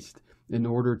released in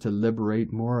order to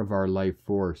liberate more of our life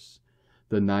force.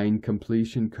 The 9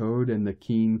 completion code and the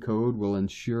keen code will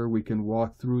ensure we can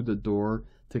walk through the door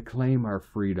to claim our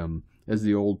freedom as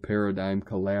the old paradigm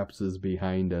collapses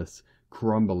behind us,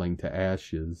 crumbling to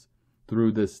ashes.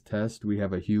 Through this test, we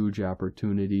have a huge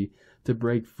opportunity to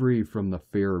break free from the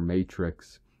fear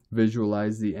matrix.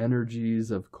 Visualize the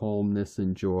energies of calmness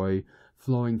and joy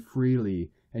flowing freely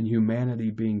and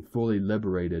humanity being fully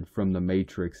liberated from the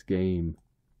matrix game.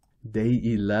 Day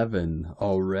 11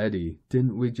 already.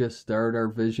 Didn't we just start our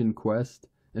vision quest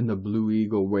in the Blue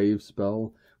Eagle wave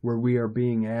spell, where we are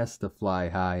being asked to fly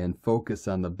high and focus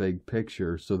on the big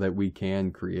picture so that we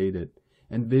can create it,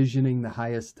 envisioning the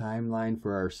highest timeline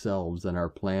for ourselves and our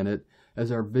planet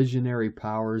as our visionary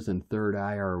powers and third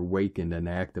eye are awakened and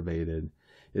activated.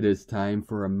 It is time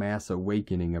for a mass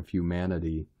awakening of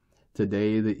humanity.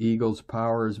 Today, the Eagle's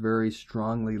power is very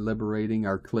strongly liberating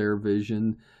our clear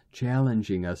vision,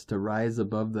 challenging us to rise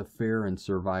above the fear and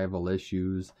survival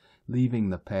issues, leaving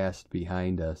the past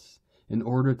behind us, in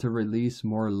order to release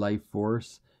more life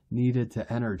force needed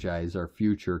to energize our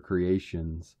future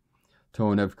creations.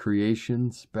 Tone of creation,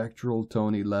 spectral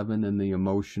tone 11 in the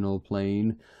emotional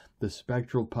plane. The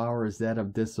spectral power is that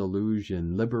of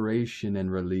disillusion, liberation,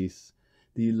 and release.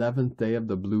 The 11th day of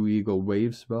the Blue Eagle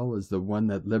wave spell is the one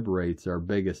that liberates our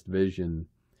biggest vision.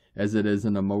 As it is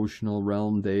an emotional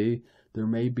realm day, there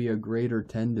may be a greater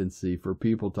tendency for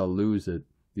people to lose it.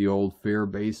 The old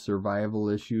fear-based survival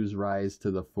issues rise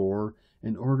to the fore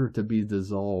in order to be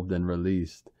dissolved and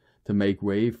released, to make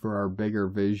way for our bigger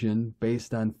vision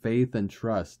based on faith and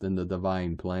trust in the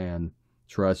divine plan.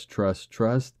 Trust, trust,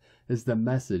 trust is the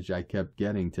message I kept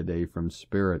getting today from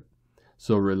Spirit.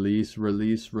 So release,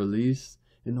 release, release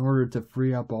in order to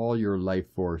free up all your life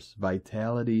force,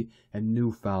 vitality, and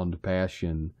newfound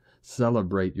passion.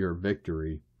 Celebrate your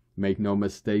victory. Make no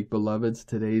mistake, beloveds,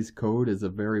 today's code is a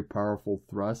very powerful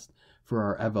thrust for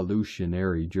our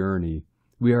evolutionary journey.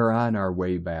 We are on our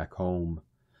way back home.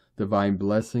 Divine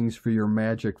blessings for your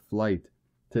magic flight.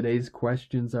 Today's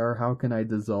questions are: how can I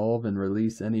dissolve and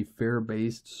release any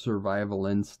fear-based survival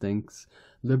instincts,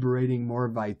 liberating more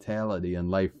vitality and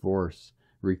life force,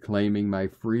 reclaiming my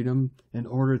freedom in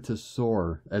order to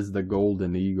soar as the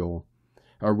golden eagle?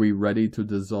 Are we ready to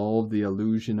dissolve the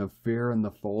illusion of fear and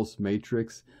the false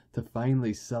matrix to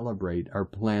finally celebrate our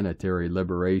planetary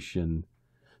liberation?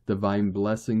 Divine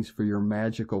blessings for your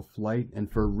magical flight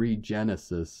and for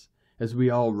regenesis as we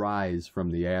all rise from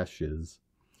the ashes.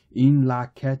 In la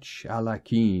ketch a la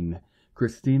keen,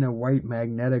 Christina White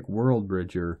Magnetic World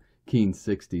Bridger, Keen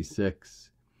 66,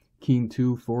 Keen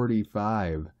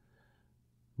 245,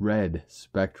 Red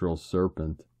Spectral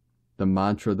Serpent. The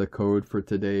mantra, the code for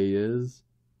today is: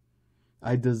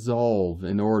 I dissolve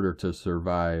in order to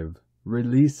survive.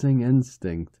 Releasing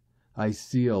instinct, I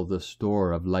seal the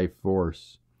store of life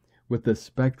force. With the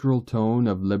spectral tone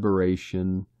of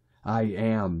liberation, I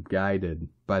am guided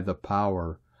by the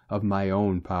power of my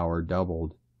own power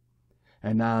doubled.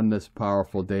 And on this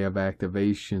powerful day of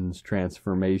activations,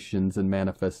 transformations, and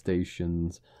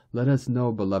manifestations, let us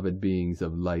know, beloved beings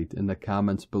of light, in the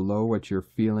comments below what you're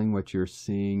feeling, what you're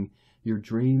seeing, your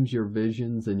dreams, your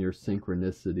visions, and your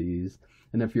synchronicities.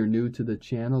 And if you're new to the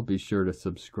channel, be sure to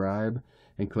subscribe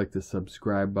and click the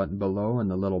subscribe button below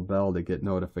and the little bell to get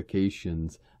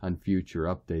notifications on future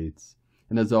updates.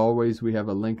 And as always, we have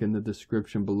a link in the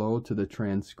description below to the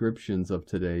transcriptions of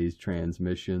today's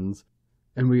transmissions,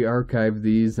 and we archive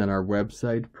these on our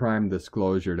website,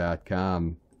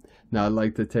 primedisclosure.com. Now, I'd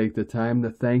like to take the time to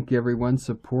thank everyone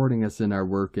supporting us in our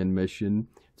work and mission.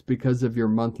 It's because of your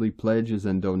monthly pledges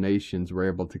and donations we're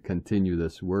able to continue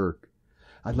this work.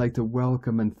 I'd like to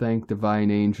welcome and thank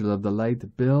Divine Angel of the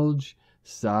Light, Bilge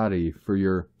S, for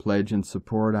your pledge and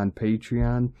support on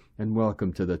Patreon, and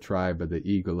welcome to the tribe of the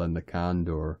Eagle and the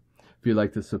Condor. If you'd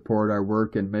like to support our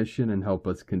work and mission and help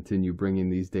us continue bringing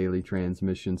these daily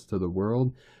transmissions to the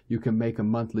world, you can make a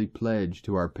monthly pledge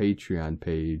to our Patreon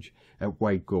page at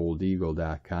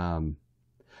whitegoldeagle.com.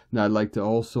 Now, I'd like to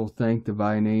also thank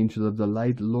Divine Angel of the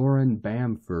Light, Lauren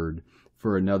Bamford,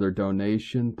 for another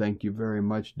donation. Thank you very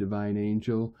much, Divine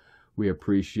Angel. We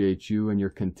appreciate you and your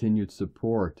continued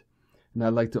support. And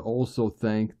I'd like to also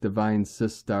thank Divine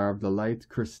Sister of the Light,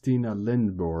 Christina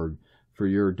Lindborg, for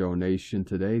your donation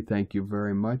today. Thank you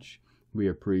very much. We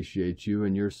appreciate you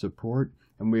and your support,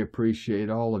 and we appreciate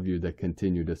all of you that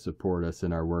continue to support us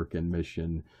in our work and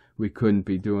mission. We couldn't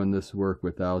be doing this work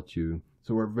without you,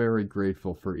 so we're very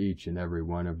grateful for each and every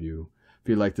one of you. If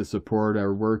you'd like to support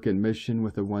our work and mission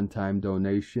with a one-time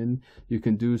donation, you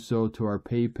can do so to our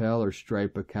PayPal or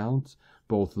Stripe accounts.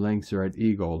 Both links are at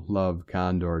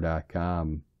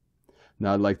eaglelovecondor.com.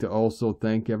 Now, I'd like to also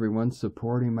thank everyone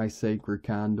supporting my Sacred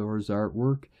Condor's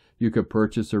artwork. You could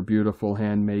purchase her beautiful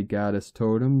handmade goddess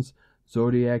totems,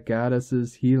 zodiac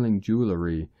goddesses, healing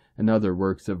jewelry, and other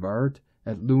works of art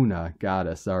at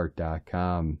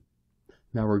lunagoddessart.com.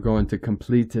 Now we're going to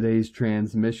complete today's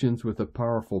transmissions with a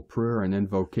powerful prayer and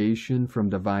invocation from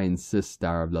Divine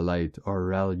Sister of the Light,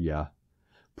 Aurelia.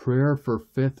 Prayer for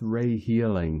fifth ray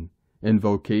healing.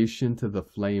 Invocation to the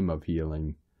flame of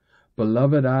healing.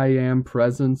 Beloved I Am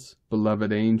Presence,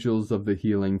 beloved angels of the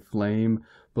healing flame,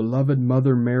 beloved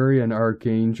Mother Mary and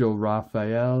Archangel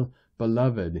Raphael,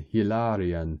 beloved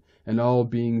Hilarion, and all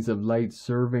beings of light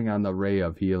serving on the ray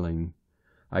of healing.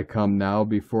 I come now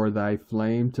before thy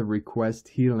flame to request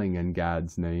healing in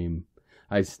God's name.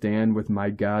 I stand with my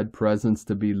God presence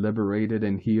to be liberated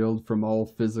and healed from all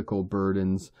physical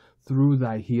burdens through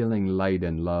thy healing light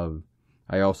and love.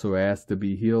 I also ask to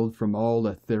be healed from all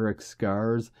etheric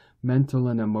scars, mental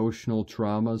and emotional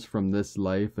traumas from this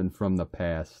life and from the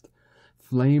past.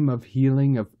 Flame of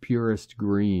healing of purest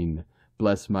green,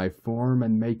 bless my form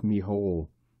and make me whole.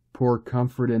 Pour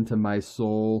comfort into my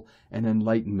soul and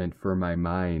enlightenment for my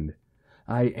mind.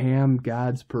 I am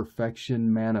God's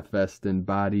perfection manifest in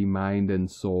body, mind, and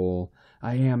soul.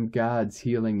 I am God's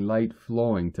healing light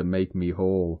flowing to make me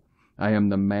whole. I am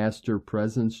the Master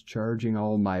Presence charging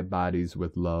all my bodies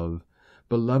with love.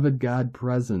 Beloved God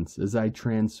Presence, as I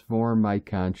transform my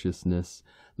consciousness,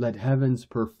 let heaven's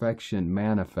perfection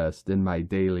manifest in my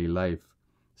daily life.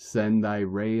 Send thy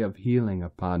ray of healing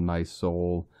upon my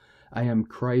soul. I am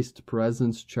Christ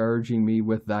Presence charging me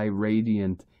with thy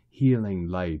radiant, healing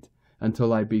light,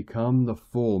 until I become the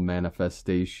full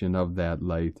manifestation of that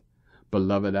light.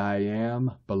 Beloved I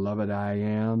am, beloved I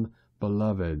am,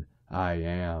 beloved I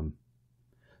am.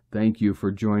 Thank you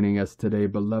for joining us today,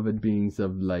 beloved beings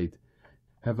of light.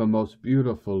 Have a most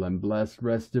beautiful and blessed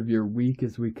rest of your week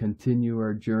as we continue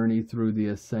our journey through the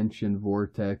Ascension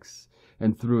vortex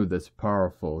and through this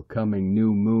powerful coming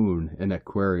new moon in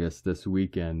Aquarius this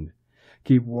weekend.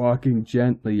 Keep walking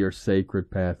gently your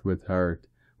sacred path with heart,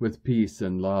 with peace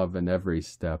and love in every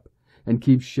step, and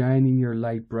keep shining your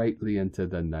light brightly into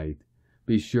the night.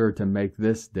 Be sure to make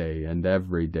this day and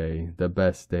every day the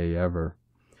best day ever.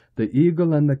 The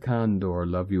eagle and the condor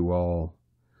love you all.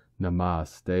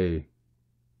 Namaste.